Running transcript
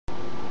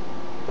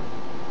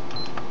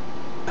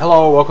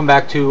Hello, welcome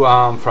back to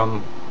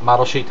From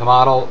Model Sheet to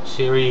Model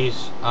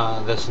series.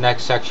 This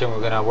next section we're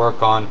going to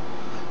work on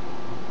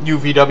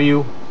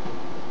UVW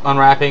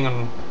unwrapping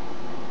and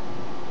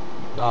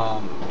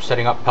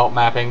setting up pelt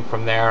mapping.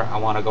 From there I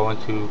want to go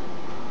into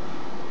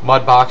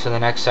mudbox in the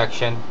next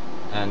section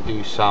and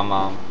do some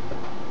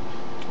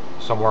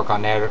work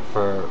on there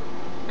for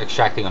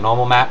extracting a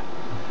normal map.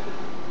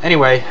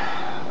 Anyway,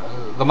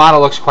 the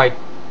model looks quite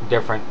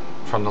different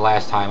from the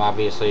last time.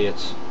 Obviously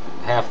it's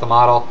half the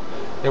model.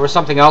 There was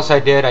something else I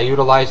did. I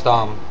utilized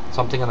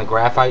something in the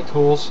graphite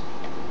tools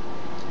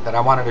that I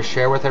wanted to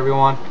share with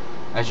everyone.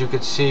 As you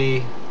could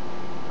see,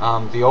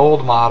 the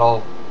old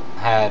model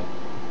had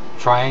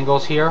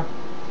triangles here.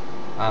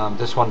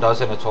 This one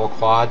doesn't. It's all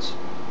quads.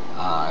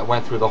 I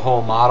went through the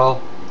whole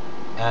model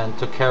and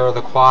took care of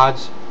the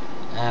quads,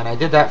 and I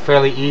did that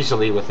fairly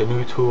easily with the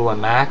new tool in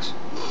Max.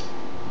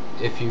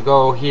 If you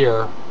go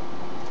here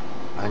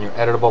on your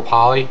editable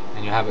poly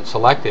and you have it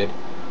selected,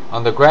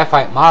 on the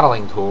graphite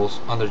modeling tools,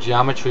 under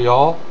geometry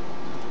all,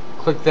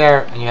 click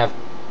there and you have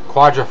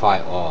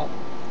quadrify all.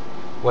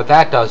 What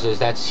that does is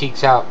that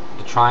seeks out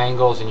the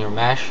triangles in your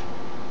mesh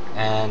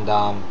and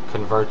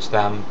converts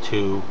them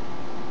to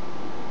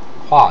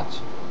quads.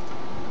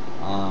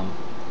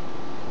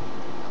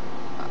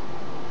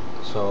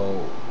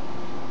 So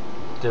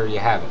there you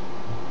have it.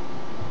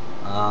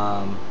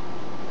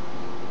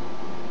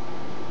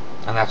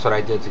 And that's what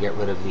I did to get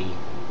rid of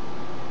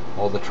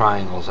all the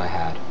triangles I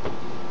had.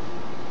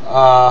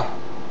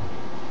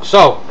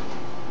 So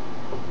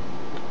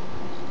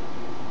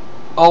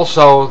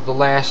also the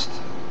last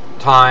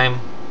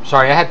time,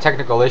 sorry, I had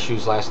technical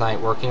issues last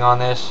night working on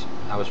this.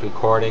 I was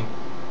recording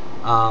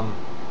the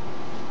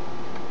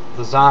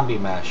zombie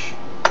mesh.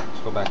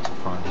 Let's go back to the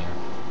front here.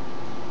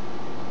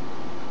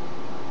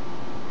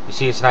 You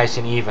see it's nice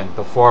and even.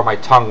 Before my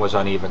tongue was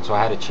uneven, so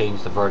I had to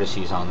change the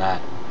vertices on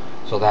that,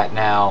 so that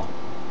now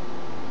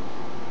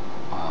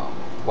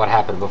what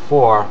happened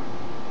before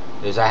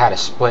is I had a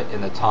split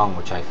in the tongue,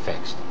 which I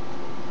fixed.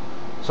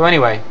 So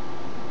anyway,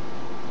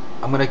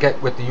 I'm going to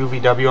get with the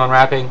UVW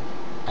unwrapping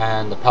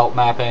and the pelt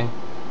mapping.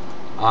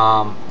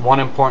 One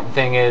important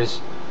thing is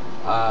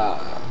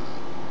UVW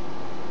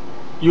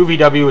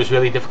is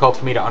really difficult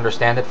for me to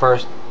understand at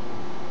first.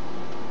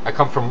 I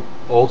come from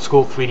old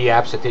school 3D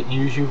apps that didn't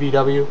use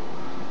UVW,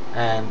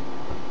 and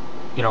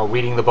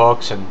reading the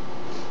books and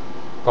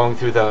going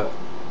through the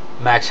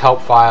Max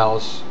help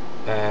files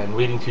and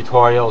reading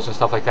tutorials and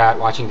stuff like that,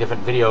 watching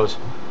different videos,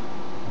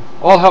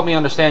 all helped me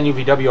understand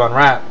UVW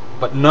unwrap,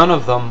 but none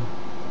of them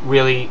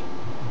really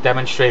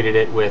demonstrated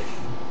it with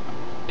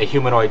a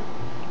humanoid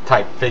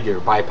type figure,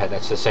 biped,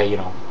 that's to say,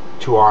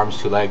 2 arms,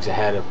 2 legs, a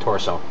head, a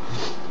torso.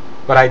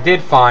 But I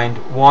did find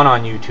one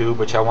on YouTube,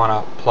 which I want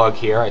to plug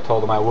here. I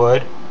told them I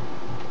would.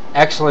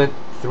 Excellent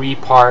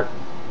 3-part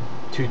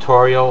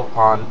tutorial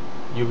on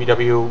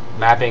UVW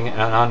mapping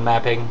and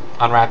unwrapping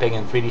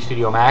in 3D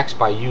Studio Max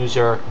by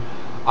user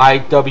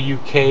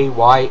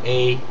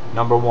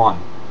IWKYA1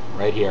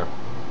 right here.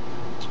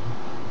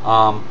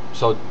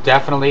 So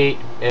definitely,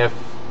 if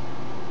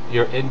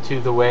you're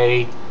into the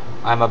way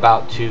I'm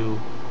about to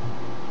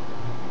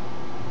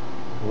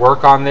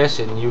work on this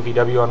in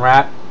UVW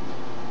unwrap,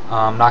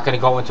 I'm not going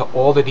to go into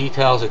all the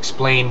details,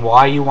 explain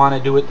why you want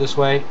to do it this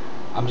way.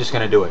 I'm just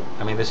going to do it.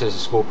 I mean, this is a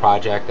school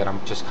project and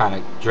I'm just kind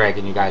of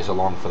dragging you guys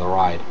along for the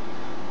ride.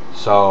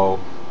 So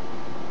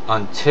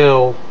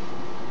until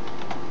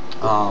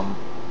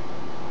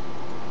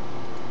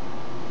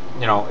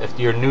if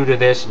you're new to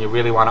this and you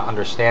really want to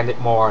understand it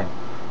more and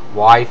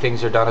why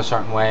things are done a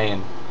certain way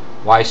and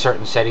why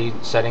certain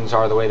settings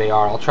are the way they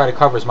are, I'll try to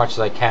cover as much as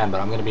I can,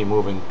 but I'm going to be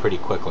moving pretty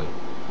quickly.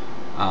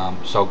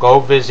 So go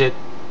visit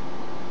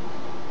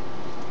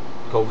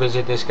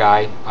this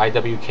guy,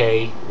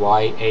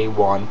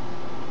 IWKYA1,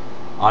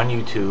 on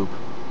YouTube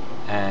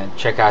and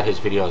check out his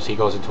videos. He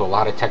goes into a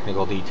lot of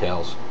technical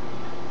details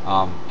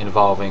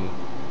involving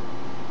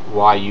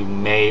why you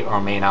may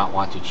or may not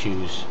want to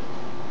choose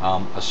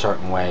a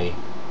certain way,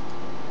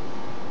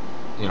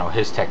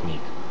 his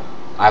technique.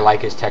 I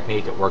like his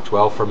technique. It works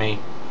well for me.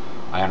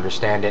 I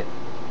understand it.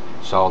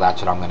 So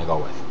that's what I'm going to go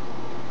with.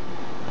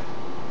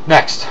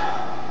 Next,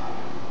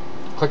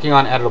 clicking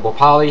on editable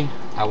poly,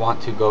 I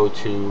want to go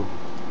to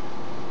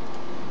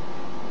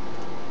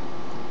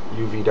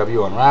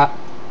UVW unwrap.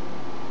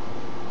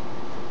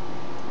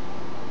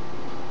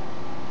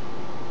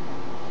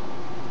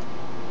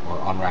 Or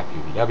unwrap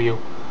UVW.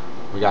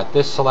 We got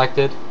this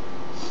selected.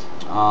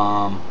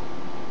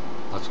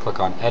 Let's click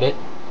on edit.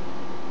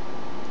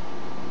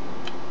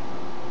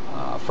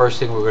 First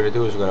thing we're going to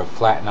do is we're going to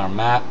flatten our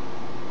map.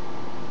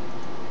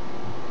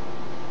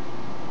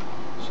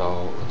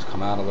 So let's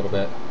come out a little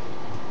bit.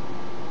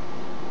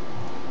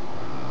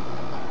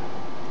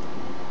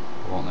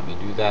 Won't let me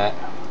do that.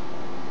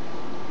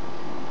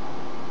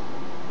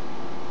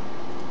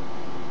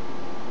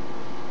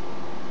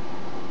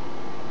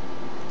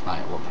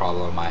 Alright, what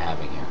problem am I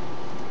having here?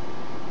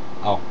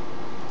 Oh.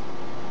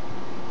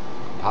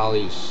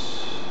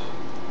 Polys.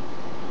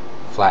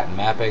 Flatten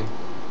mapping.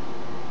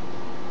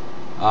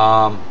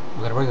 I'm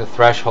going to bring the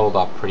threshold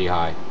up pretty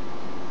high.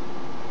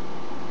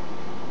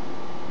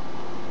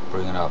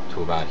 Bring it up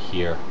to about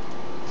here,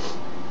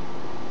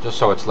 just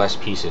so it's less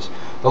pieces.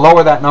 The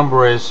lower that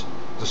number is,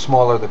 the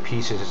smaller the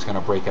pieces it's going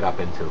to break it up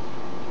into.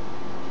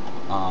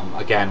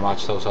 Again,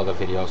 watch those other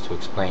videos to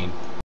explain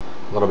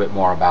a little bit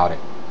more about it.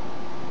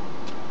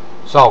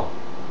 So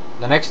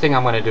the next thing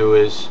I'm going to do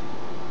is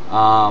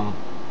come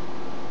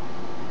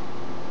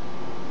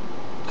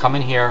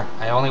in here.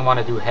 I only want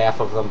to do half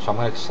of them, so I'm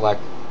going to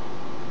select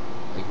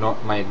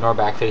my ignore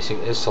back facing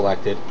is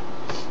selected.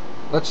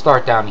 Let's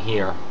start down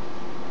here.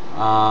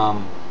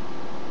 I'm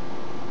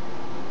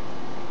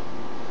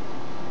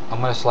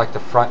going to select the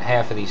front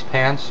half of these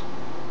pants.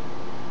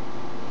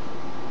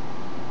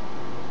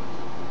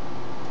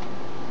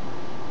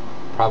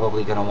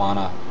 Probably going to want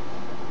to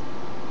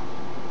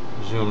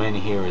zoom in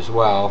here as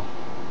well.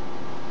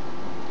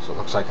 So it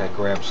looks like I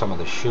grabbed some of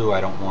the shoe I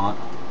don't want.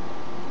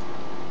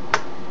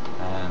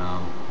 And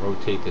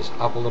rotate this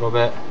up a little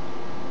bit.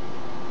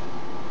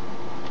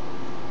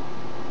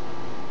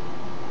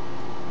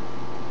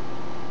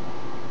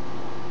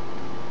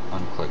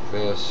 Unclick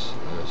this,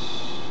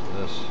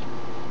 this.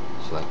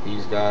 Select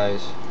these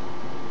guys.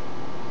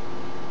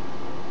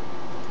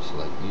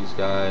 Select these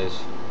guys.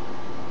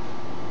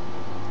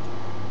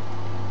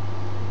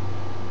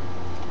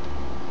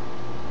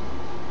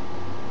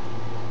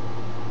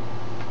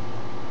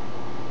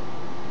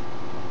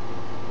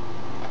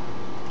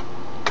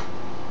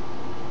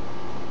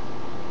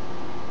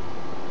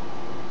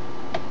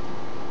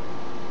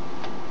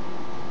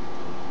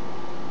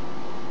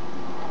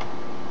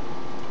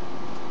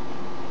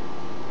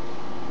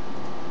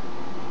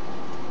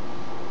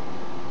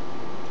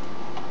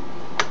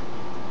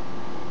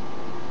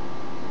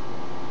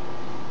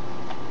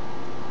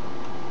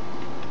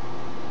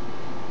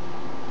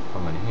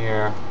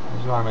 Here. I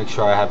just want to make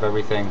sure I have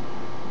everything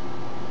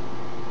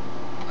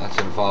that's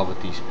involved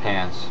with these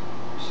pants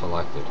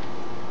selected.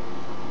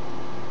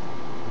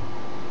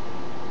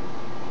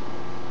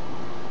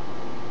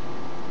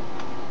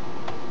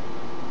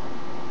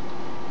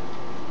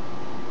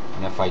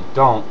 And if I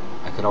don't,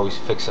 I could always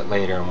fix it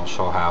later, and we'll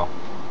show how.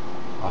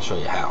 I'll show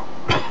you how.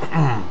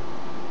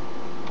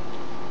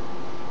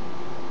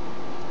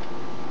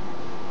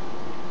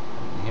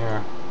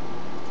 Here.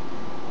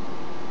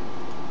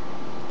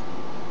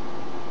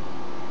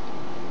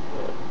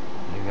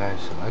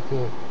 Select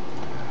it.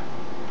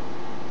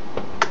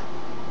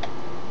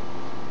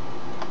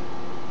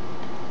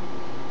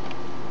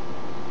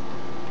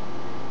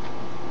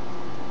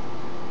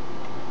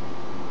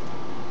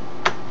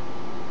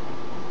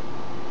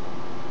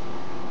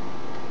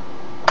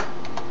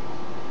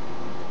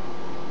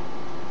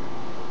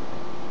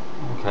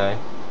 Okay. I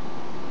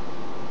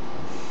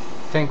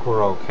think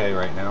we're okay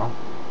right now.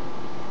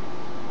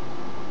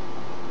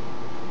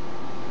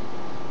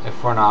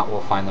 If we're not,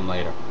 we'll find them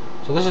later.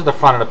 So this is the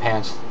front of the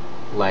pants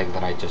leg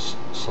that I just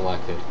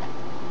selected.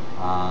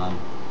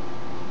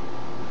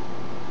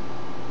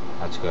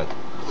 That's good.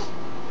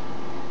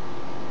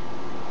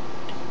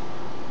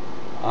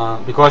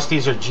 Because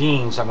these are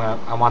jeans,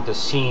 I want the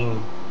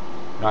seam.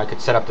 I could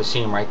set up the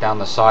seam right down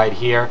the side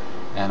here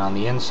and on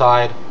the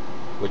inside,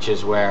 which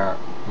is where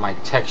my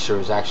texture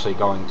is actually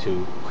going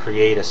to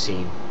create a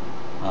seam.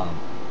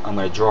 I'm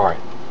going to draw it.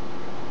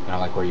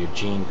 Like where your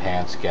jean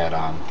pants get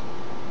oh,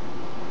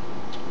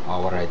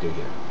 what did I do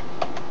here?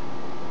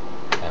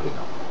 There we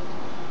go.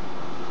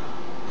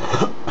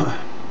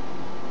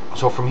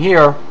 So from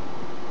here,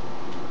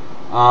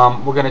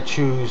 we're going to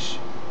choose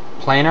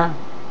planar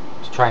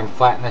to try and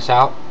flatten this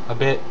out a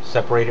bit,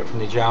 separate it from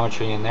the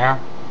geometry in there.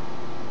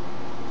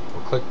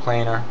 We'll click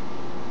planar,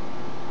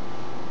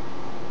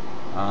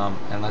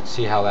 and let's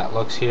see how that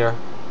looks here.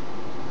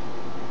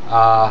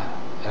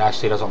 It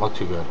actually doesn't look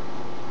too good.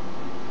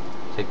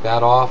 Take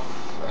that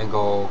off and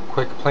go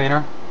quick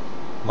planar.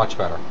 Much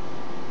better.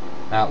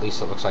 Now at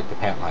least it looks like the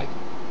pant leg.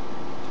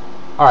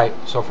 Alright,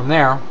 so from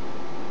there,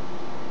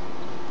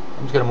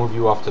 I'm just going to move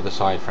you off to the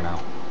side for now.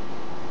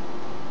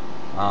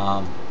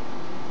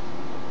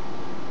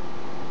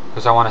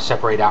 Because I want to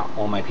separate out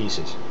all my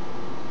pieces.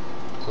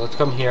 So let's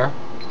come here.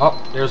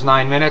 Oh, there's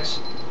 9 minutes.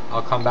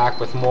 I'll come back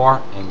with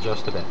more in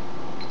just a bit.